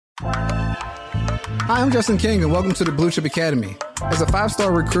Hi, I'm Justin King, and welcome to the Blue Chip Academy. As a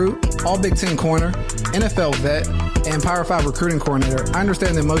 5-star recruit, all Big Ten corner, NFL vet, and Power 5 recruiting coordinator, I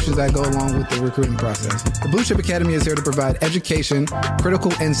understand the emotions that go along with the recruiting process. The Blue Chip Academy is here to provide education,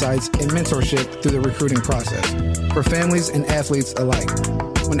 critical insights, and mentorship through the recruiting process for families and athletes alike.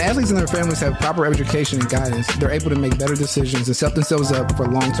 When athletes and their families have proper education and guidance, they're able to make better decisions and set themselves up for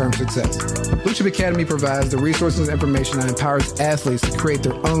long-term success. Blue Chip Academy provides the resources and information that empowers athletes to create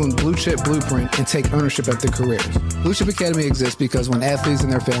their own Blue Chip blueprint and take ownership of their careers. Blue Chip Academy exists because when athletes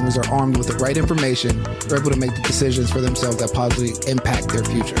and their families are armed with the right information, they're able to make the decisions for themselves that positively impact their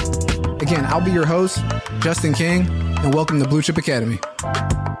future. Again, I'll be your host, Justin King, and welcome to Blue Chip Academy.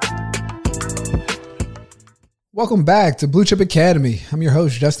 Welcome back to Blue Chip Academy. I'm your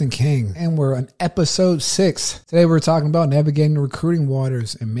host, Justin King, and we're on episode 6. Today we're talking about navigating the recruiting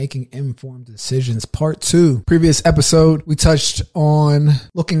waters and making informed decisions, part 2. Previous episode, we touched on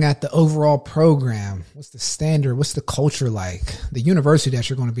looking at the overall program. What's the standard? What's the culture like? The university that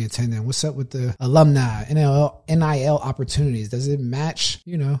you're going to be attending. What's up with the alumni, NIL opportunities? Does it match,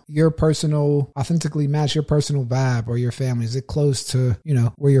 your personal, authentically match your personal vibe or your family? Is it close to,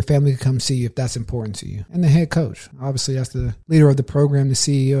 where your family can come see you if that's important to you? And the head coach. Obviously, that's the leader of the program, the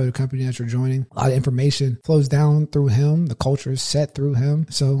CEO of the company that you're joining. A lot of information flows down through him. The culture is set through him.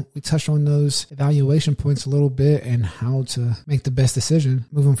 So we touched on those evaluation points a little bit and how to make the best decision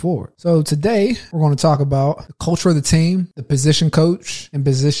moving forward. So today we're going to talk about the culture of the team, the position coach, and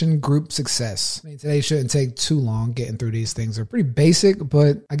position group success. Today shouldn't take too long getting through these things. They're pretty basic,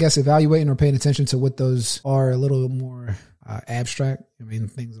 but I guess evaluating or paying attention to what those are a little more abstract.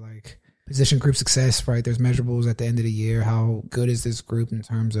 Things like position group success, right? There's measurables at the end of the year. How good is this group in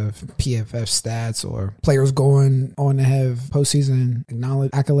terms of PFF stats or players going on to have postseason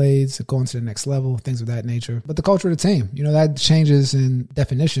accolades, going to the next level, things of that nature. But the culture of the team, that changes in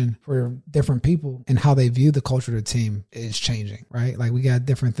definition for different people, and how they view the culture of the team is changing, right? Like we got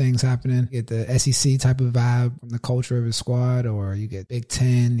different things happening. You get the SEC type of vibe from the culture of his squad, or you get Big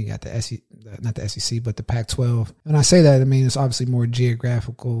Ten, you got the SEC, not the SEC, but the Pac-12. When I say that, it's obviously more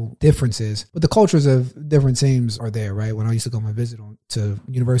geographical differences. But the cultures of different teams are there, right? When I used to go on my visit to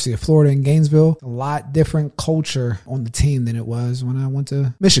University of Florida in Gainesville, a lot different culture on the team than it was when I went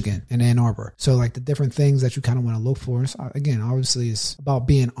to Michigan and Ann Arbor. So like the different things that you kind of want to look for. So again, obviously it's about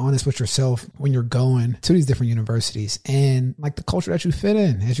being honest with yourself when you're going to these different universities, and like the culture that you fit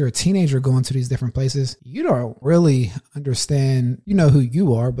in. As you're a teenager going to these different places, you don't really understand, who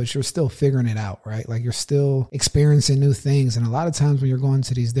you are, but you're still figuring it out, right? Like you're still experiencing new things. And a lot of times when you're going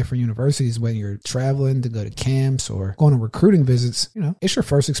to these different universities, when you're traveling to go to camps or going on recruiting visits, it's your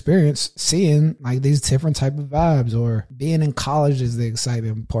first experience seeing like these different type of vibes, or being in college is the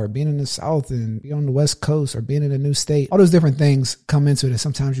excitement part, being in the South and being on the West Coast, or being in a new state. All those different things come into it, and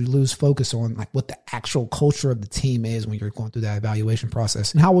sometimes you lose focus on like what the actual culture of the team is when you're going through that evaluation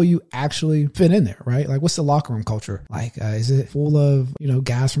process, and how will you actually fit in there, right? Like what's the locker room culture like? Is it full of,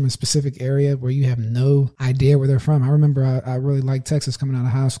 guys from a specific area where you have no idea where they're from? I remember I really liked Texas coming out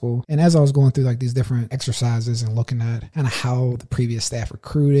of high school, and as I was going through like these different exercises and looking at kind of how the previous staff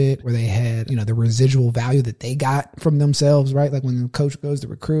recruited, where they had, the residual value that they got from themselves, right? Like when the coach goes to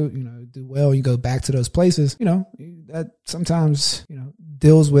recruit, do well, you go back to those places, that sometimes,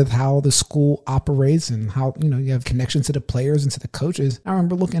 deals with how the school operates and how, you have connection to the players and to the coaches. I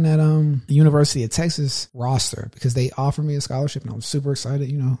remember looking at the University of Texas roster because they offered me a scholarship, and I was super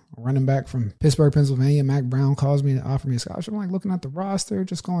excited, running back from Pittsburgh, Pennsylvania. Mac Brown calls me to offer me a scholarship. I'm like looking at the roster,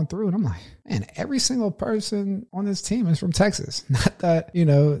 just going through it. I'm like, man, every single person on this team is from Texas. Not that,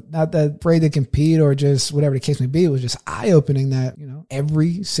 not that afraid to compete or just whatever the case may be. It was just eye-opening that,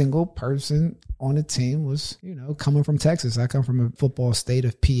 every single person on the team was, coming from Texas. I come from a football state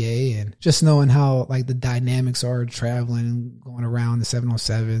of PA, and just knowing how like the dynamics are traveling and going around the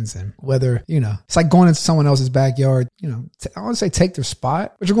 707s, and whether, it's like going into someone else's backyard, I want to say take their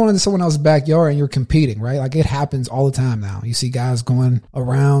spot, but you're going into someone else's backyard and you're competing, right? Like it happens all the time now. You see guys going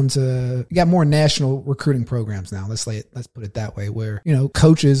around you got more national recruiting programs now. Let's put it that way, where,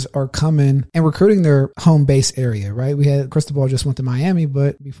 coaches are coming and recruiting their home base area, right? We had Cristobal just went to Miami,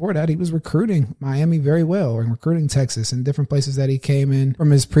 but before that he was recruiting Miami very well, and recruiting Texas and different places that he came in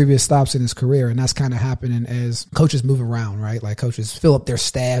from his previous stops in his career. And that's kind of happening as coaches move around, right? Like coaches fill up their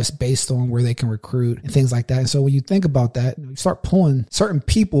staffs based on where they can recruit and things like that. And so when you think about that, you start pulling certain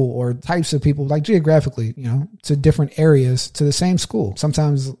people or types of people, like geographically, to different areas to the same school.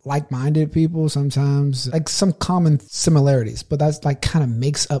 Sometimes like-minded people, sometimes like some common similarities, but that's like kind of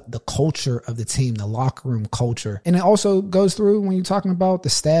makes up the culture of the team, the locker room culture. And it also goes through when you're talking about the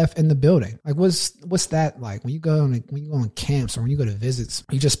staff in the building. Like what's that like when you go on camps or when you go to visits?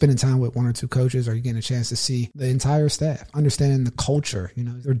 Are you just spending time with one or two coaches, or are you getting a chance to see the entire staff, understanding the culture?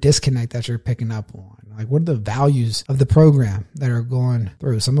 Is there a disconnect that you're picking up on? Like, what are the values of the program that are going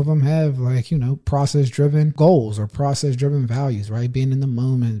through? Some of them have process-driven goals or process-driven values, right? Being in the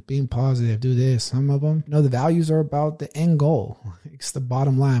moment, being positive, do this. Some of them, the values are about the end goal. It's the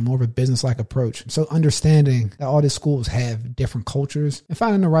bottom line, more of a business-like approach. So understanding that all these schools have different cultures and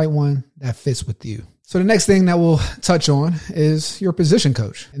finding the right one that fits with you. So the next thing that we'll touch on is your position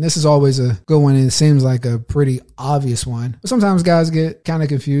coach. And this is always a good one, and it seems like a pretty obvious one. But sometimes guys get kind of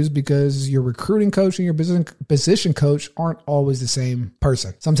confused because your recruiting coach and your position coach aren't always the same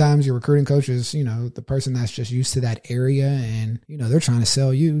person. Sometimes your recruiting coach is, the person that's just used to that area, and, they're trying to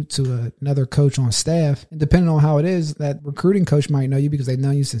sell you to another coach on staff. And depending on how it is, that recruiting coach might know you because they've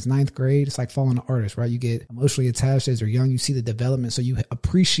known you since 9th grade. It's like following an artist, right? You get emotionally attached as they're young. You see the development, so you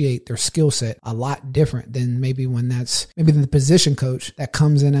appreciate their skill set a lot different than maybe the position coach that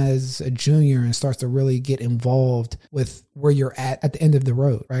comes in as a junior and starts to really get involved with where you're at the end of the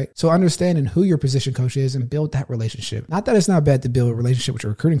road, right? So understanding who your position coach is and build that relationship. Not that it's not bad to build a relationship with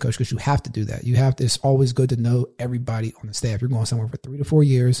your recruiting coach, because you have to do that. It's always good to know everybody on the staff. You're going somewhere for 3 to 4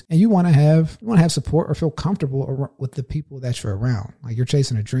 years, and you want to have support or feel comfortable with the people that you're around. Like, you're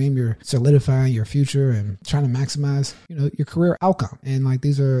chasing a dream, you're solidifying your future and trying to maximize, your career outcome. And like,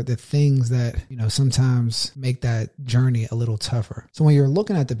 these are the things that, sometimes make that journey a little tougher. So when you're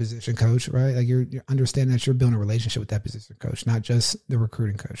looking at the position coach, right, like you're understanding that you're building a relationship with that position coach, not just the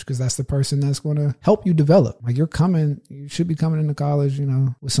recruiting coach, because that's the person that's going to help you develop. Like, you should be coming into college,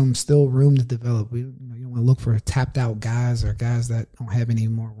 with some still room to develop. You don't want to look for tapped out guys or guys that don't have any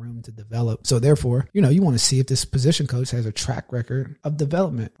more room to develop. So therefore, you want to see if this position coach has a track record of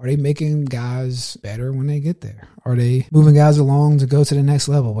development. Are they making guys better when they get there? Are they moving guys along to go to the next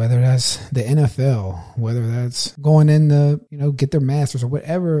level, whether that's the NFL, whether that's going in to, get their masters or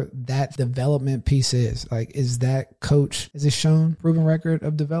whatever that development piece is? Like, is that coach, is it shown proven record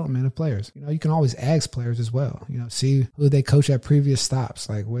of development of players? You can always ask players as well, see who they coach at previous stops,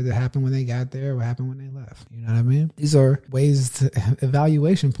 like what happened when they got there, what happened when they left. You know what I mean? These are ways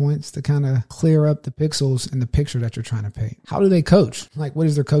evaluation points to kind of clear up the pixels in the picture that you're trying to paint. How do they coach? Like, what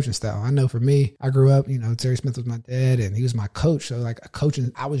is their coaching style? I know for me, I grew up, Terry Smith was my dad and he was my coach. So like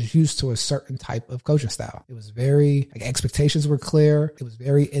I was used to a certain type of coaching style. It was very, expectations were clear. It was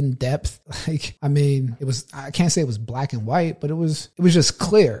very in depth. I can't say it was black and white, but it was just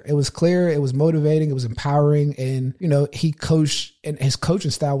clear. It was clear. It was motivating. It was empowering. And, he coached, and his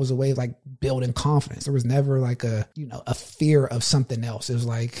coaching style was a way of like building confidence. There was never like a fear of something else. It was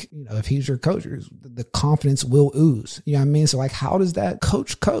like, if he's your coach, the confidence will ooze. You know what I mean? So like, how does that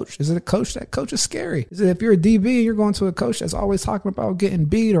coach? Is it a coach that coaches scary? Is it if you're a DB and you're going to a coach that's always talking about getting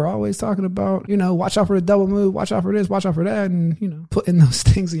beat or always talking about, watch out for the double move, watch out for this, watch out for that, and, putting those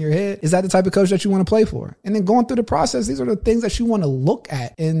things in your head? Is that the type of coach that you want to play for? And then going through the process, these are the things that you want to look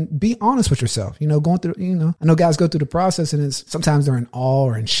at and be honest with yourself, going through, I know guys go through the process and it's sometimes they're in awe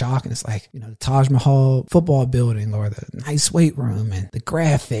or in shock, and it's like, the Taj Mahal football building or the nice weight room and the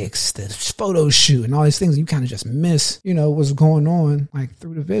graphics, the photo shoot and all these things. You kind of just miss, what's going on like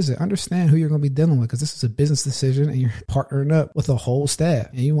through the visit. Understand who you're going to be dealing with, because this is a business decision and you're partnering up with a whole staff,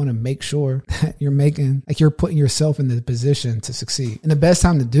 and you want to make sure that you're putting yourself in the position to succeed. And the best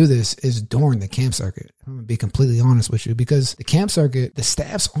time to do this is during the camp circuit. I'm going to be completely honest with you, because the camp circuit, the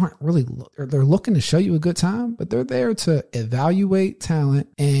staffs aren't really, they're looking to show you a good time, but they're there to evaluate talent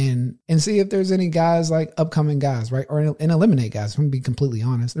and see if there's any guys like upcoming guys, right? And eliminate guys. I'm going to be completely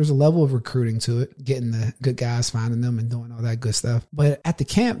honest. There's a level of recruiting to it, getting the good guys, finding them and doing all that good stuff. But at the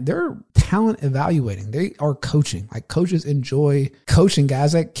camp, they're talent evaluating. They are coaching. Like, coaches enjoy coaching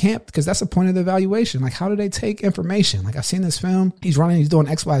guys at camp because that's the point of the evaluation. Like, how do they take information? Like, I've seen this film. He's doing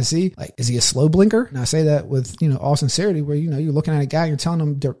XYZ. Like, is he a slow blinker? And I say that with, all sincerity, where, you're looking at a guy, you're telling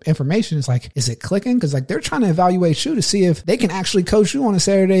them their information. It's like, is it clicking? Because like, they're trying to evaluate you to see if they can actually coach you on a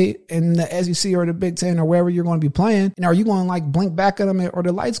Saturday in the SEC or the Big Ten or wherever you're going to be playing. And are you going to like blink back at them, or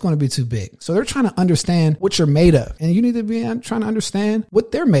the light's going to be too big? So they're trying to understand what you're made of, and you need to be trying to understand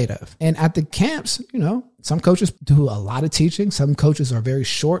what they're made of. And at the camps, some coaches do a lot of teaching. Some coaches are very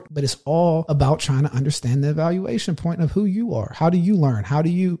short, but it's all about trying to understand the evaluation point of who you are. How do you learn?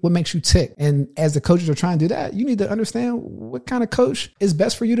 What makes you tick? And as the coaches are trying to do that, you need to understand what kind of coach is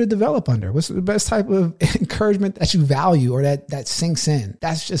best for you to develop under. What's the best type of encouragement that you value or that sinks in?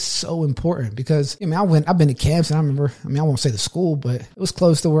 That's just so important, because I've been to camps, and I remember, I won't say the school, but it was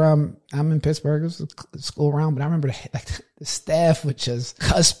close to where I'm in Pittsburgh. It was a school around, but I remember the staff would just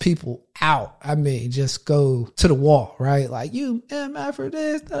cuss people out. Just go to the wall, right? Like, you MF for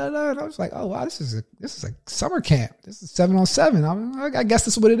this, da, da, da. And I was like, oh wow, this is a summer camp. This is 7-on-7. I guess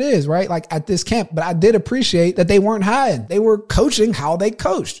this is what it is, right? Like at this camp. But I did appreciate that they weren't hiding. They were coaching how they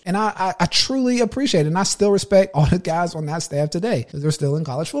coached. And I truly appreciate it. And I still respect all the guys on that staff today because they're still in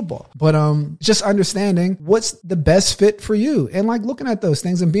college football. But just understanding what's the best fit for you and like looking at those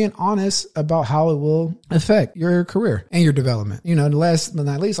things and being honest about how it will affect your career and your development. You know, the last but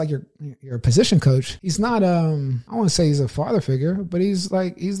not least, like your position coach, he's not I want to say he's a father figure, but he's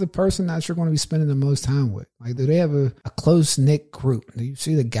the person that you're going to be spending the most time with. Like, do they have a close knit group? Do you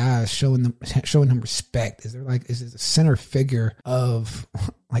see the guys showing them respect? Is it a center figure of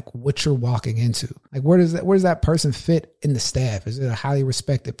like what you're walking into? Like, where does that person fit in the staff? Is it a highly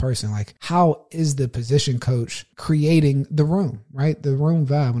respected person? Like, how is the position coach creating the room, right? The room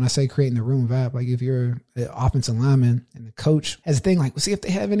vibe. When I say creating the room vibe, like if you're an offensive lineman and the coach has a thing, like, see if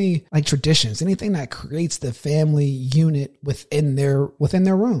they have any like traditions, anything that creates the family unit within their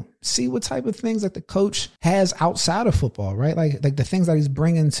room. See what type of things that the coach has outside of football, right? Like the things that he's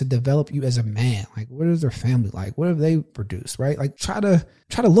bringing to develop you as a man. Like, what is their family like? What have they produced, right? Like, try to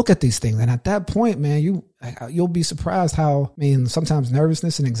look at these things. And at that point, man, you'll be surprised how, sometimes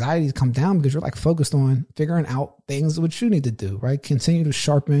nervousness and anxiety come down because you're like focused on figuring out things what you need to do, right? Continue to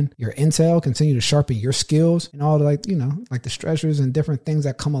sharpen your intel, continue to sharpen your skills and all the like the stressors and different things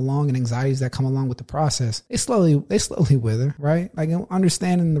that come along and anxieties that come along with the process. They slowly wither, right? Like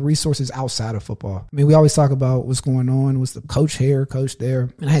understanding the resources outside of football. We always talk about what's going on, what's the coach here, coach there.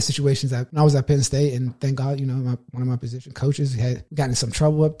 And I had situations that when I was at Penn State, and thank God, one of my position coaches had gotten in some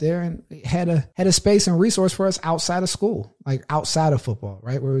trouble up there and had a space and resource for us outside of school, like outside of football,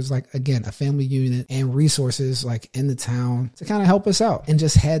 right? Where it was like, again, a family unit and resources like in the town to kind of help us out, and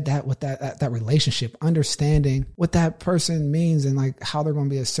just had that with that relationship, understanding what that person means and like how they're going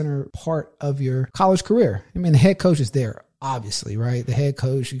to be a center part of your college career. The head coach is there, obviously, right? The head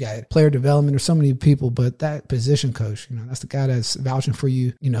coach, you got player development, there's so many people, but that position coach, that's the guy that's vouching for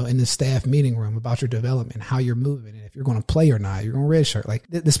you, in the staff meeting room about your development, how you're moving, and if you're going to play or not, you're going to redshirt. Like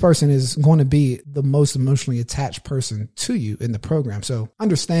this person is going to be the most emotionally attached person to you in the program. So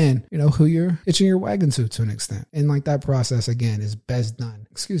understand, who you're hitching your wagon to an extent. And like that process, again, is best done,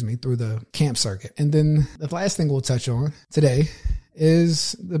 through the camp circuit. And then the last thing we'll touch on today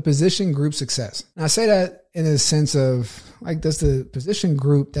is the position group success. And I say that in a sense of like, does the position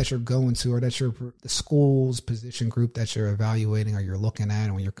group that you're going to, or that the school's position group that you're evaluating or you're looking at,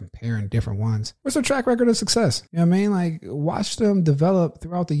 and when you're comparing different ones, what's their track record of success? You know what I mean? Like, watch them develop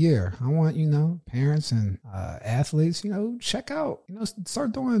throughout the year. I want, parents and athletes, check out,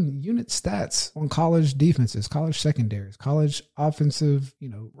 start doing unit stats on college defenses, college secondaries, college offensive,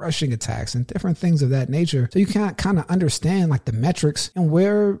 rushing attacks and different things of that nature. So you can kind of understand like the metrics and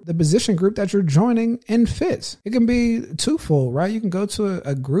where the position group that you're joining in fits. It can be twofold, right? You can go to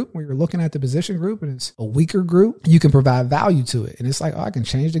a group where you're looking at the position group and it's a weaker group. You can provide value to it. And it's like, oh, I can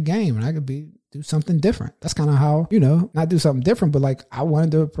change the game and I could do something different. That's kind of how, not do something different, but like I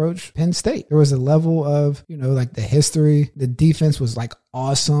wanted to approach Penn State. There was a level of, like the history, the defense was like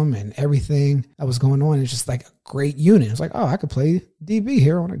awesome and everything that was going on. It's just like a great unit. It's like, oh, I could play DB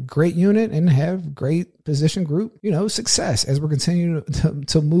here on a great unit and have great position group, success as we're continuing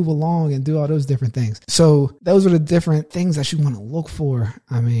to move along and do all those different things. So those are the different things that you want to look for.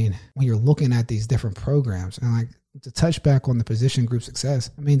 When you're looking at these different programs, and like, to touch back on the position group success,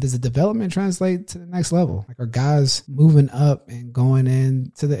 does the development translate to the next level? Like, are guys moving up and going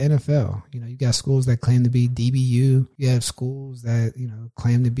into the NFL? You got schools that claim to be DBU. You have schools that,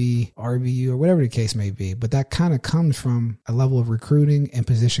 claim to be RBU or whatever the case may be. But that kind of comes from a level of recruiting and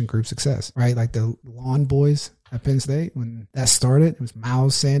position group success, right? Like the Lawn Boys at Penn State, when that started, it was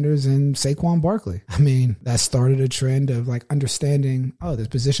Miles Sanders and Saquon Barkley. that started a trend of like understanding, oh, this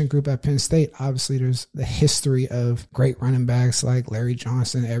position group at Penn State, obviously there's the history of great running backs like Larry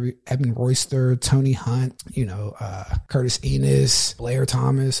Johnson, Evan Royster, Tony Hunt, Curtis Enos, Blair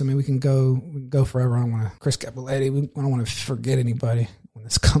Thomas. We can go forever. I don't want to, Chris Capoletti. I don't want to forget anybody when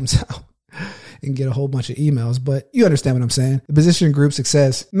this comes out and get a whole bunch of emails, but you understand what I'm saying. The position group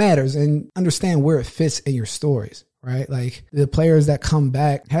success matters, and understand where it fits in your stories. Right? Like the players that come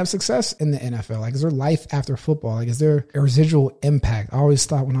back have success in the NFL. Like, is there life after football? Like, is there a residual impact? I always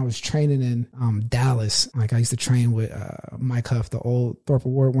thought when I was training in Dallas, like I used to train with Mike Huff, the old Thorpe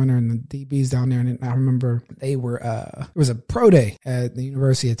Award winner, and the DBs down there. And I remember they were, there was a pro day at the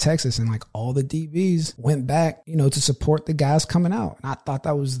University of Texas, and like all the DBs went back, to support the guys coming out. And I thought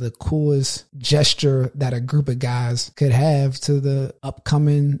that was the coolest gesture that a group of guys could have to the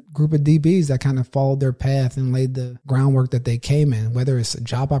upcoming group of DBs that kind of followed their path and laid the the groundwork that they came in, whether it's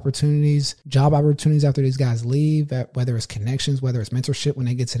job opportunities after these guys leave, whether it's connections, whether it's mentorship when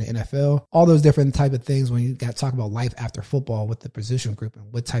they get to the NFL, all those different type of things when you got to talk about life after football with the position group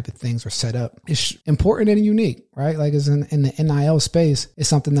and what type of things are set up. It's important and unique, right? Like as in the NIL space, it's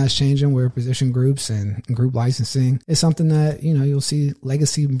something that's changing where position groups and group licensing is something that, you'll see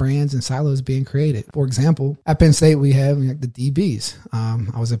legacy brands and silos being created. For example, at Penn State, we have the DBs.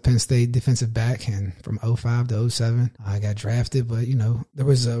 I was a Penn State defensive back, and from 05 to 07, I got drafted, but there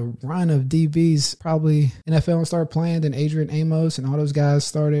was a run of DBs, probably NFL started playing, then Adrian Amos and all those guys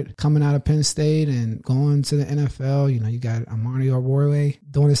started coming out of Penn State and going to the NFL. You got Amari Oruwariye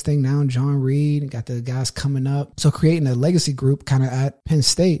doing his thing now, John Reed, got the guys coming up. So creating a legacy group kind of at Penn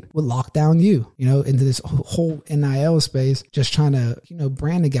State would lock down into this whole NIL space, just trying to,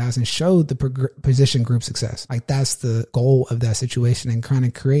 brand the guys and show the position group success. Like that's the goal of that situation, and kind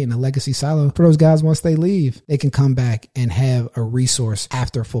of creating a legacy silo for those guys. Once they leave, they can come back and have a resource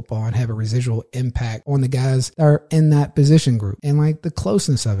after football and have a residual impact on the guys that are in that position group and like the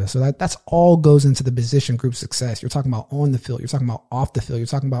closeness of it. So that's all goes into the position group success. You're talking about on the field, you're talking about off the field, you're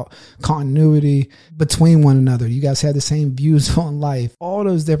talking about continuity between one another. You guys have the same views on life, all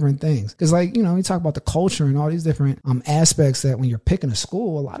those different things. Because we talk about the culture and all these different aspects that when you're picking a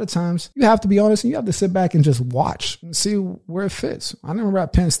school, a lot of times you have to be honest and you have to sit back and just watch and see where it fits. I remember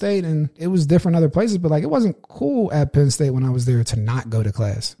at Penn State, and it was different other places, but it wasn't cool at Penn State when I was there to not go to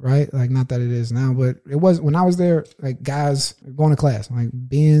class, right? Not that it is now, but it was when I was there, guys going to class,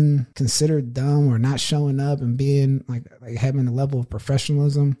 being considered dumb or not showing up and being having a level of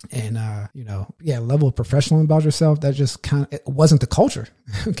professionalism and, level of professionalism about yourself. That just it wasn't the culture.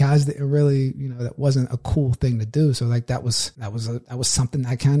 Guys didn't really, that wasn't a cool thing to do. So that was something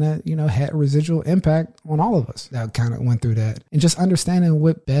that kind of, had a residual impact on all of us that kind of went through that, and just understanding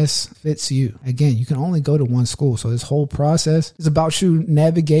what best fits you. Again, you can only go to one school. So this whole process is about you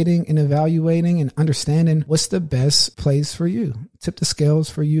navigating and evaluating and understanding what's the best place for you. Tip the scales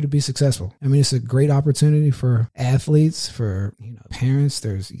for you to be successful. I mean, it's a great opportunity for athletes, for parents.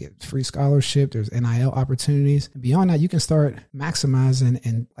 There's free scholarship, there's NIL opportunities. And beyond that, you can start maximizing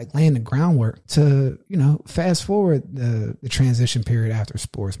and laying the groundwork to, fast forward the transition period after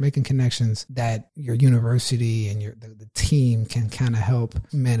sports, making connections that your university and the team can kind of help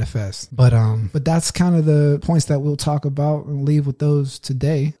manifest. But that's kind of the points that we'll talk about and leave with those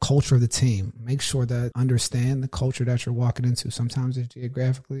today. Culture of the team. Make sure that understand the culture that you're walking into. Sometimes it's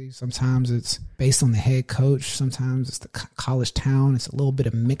geographically, sometimes it's based on the head coach, sometimes it's the college town. It's a little bit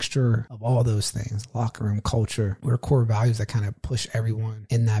of mixture of all those things. Locker room culture, what are core values that kind of push everyone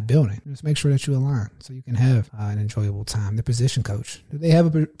in that building. Just make sure that you align so you can have an enjoyable time. The position coach, do they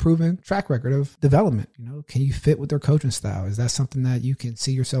have a proven track record of development? Can you fit with their coaching style? Is that something that you can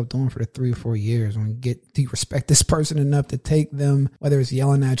see yourself doing for the 3 or 4 years? Do you respect this person enough to take them, whether it's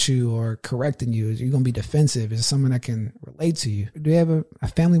yelling at you or correcting you? Is you going to be defensive? Is it someone that can relate to you? Do they have a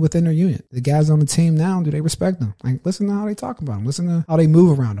family within their unit? The guys on the team now, do they respect them? Listen to how they talk about them. Listen to how they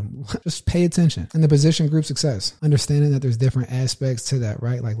move around them. Just pay attention. And the position group success, understanding that there's different aspects to that,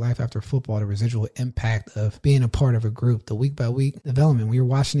 right? Like life after football, the residual impact of being a part of a group, the week by week development. When you're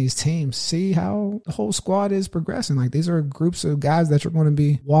watching these teams, see how the whole squad is progressing. These are groups of guys that you're going to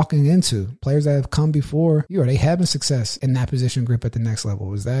be walking into. Players that have come before you. Are they having success in that position group at the next level?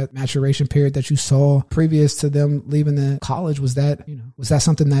 Was that maturation period that you saw previous to them leaving the college? Was that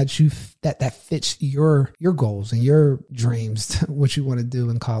something that fits your goals and your dreams, what you want to do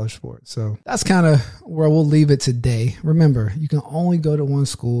in college sports? So that's kind of where we'll leave it today. Remember, you can only go to one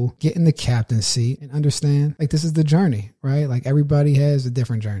school, get in the captain's seat, and understand this is the journey, right? Everybody has a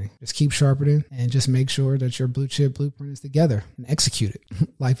different journey. Just keep sharpening and just make sure that your blue chip blueprint is together and execute it.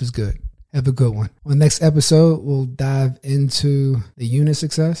 Life is good. Have a good one. On the next episode, we'll dive into the unit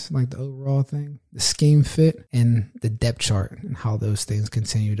success, the overall thing, the scheme fit, and the depth chart, and how those things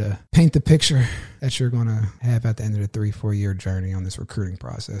continue to paint the picture that you're going to have at the end of the 3-4 year journey on this recruiting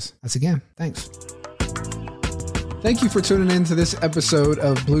process. That's again. Thanks. Thank you for tuning in to this episode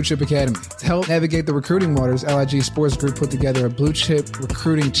of Blue Chip Academy. To help navigate the recruiting waters, LIG Sports Group put together a Blue Chip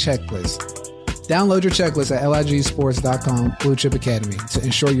recruiting checklist. Download your checklist at ligsports.com, Blue Chip Academy, to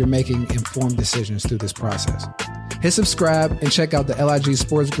ensure you're making informed decisions through this process. Hit subscribe and check out the LIG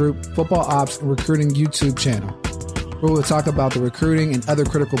Sports Group Football Ops and Recruiting YouTube channel, where we'll talk about the recruiting and other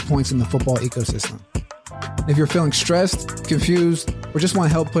critical points in the football ecosystem. If you're feeling stressed, confused, or just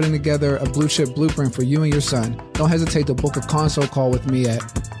want help putting together a blue chip blueprint for you and your son, don't hesitate to book a consult call with me at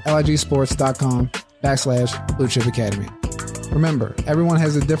ligsports.com/Blue Chip Academy. Remember, everyone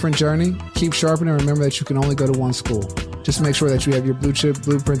has a different journey. Keep sharpening and remember that you can only go to one school. Just make sure that you have your blue chip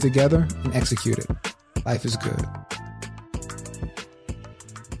blueprint together and execute it. Life is good.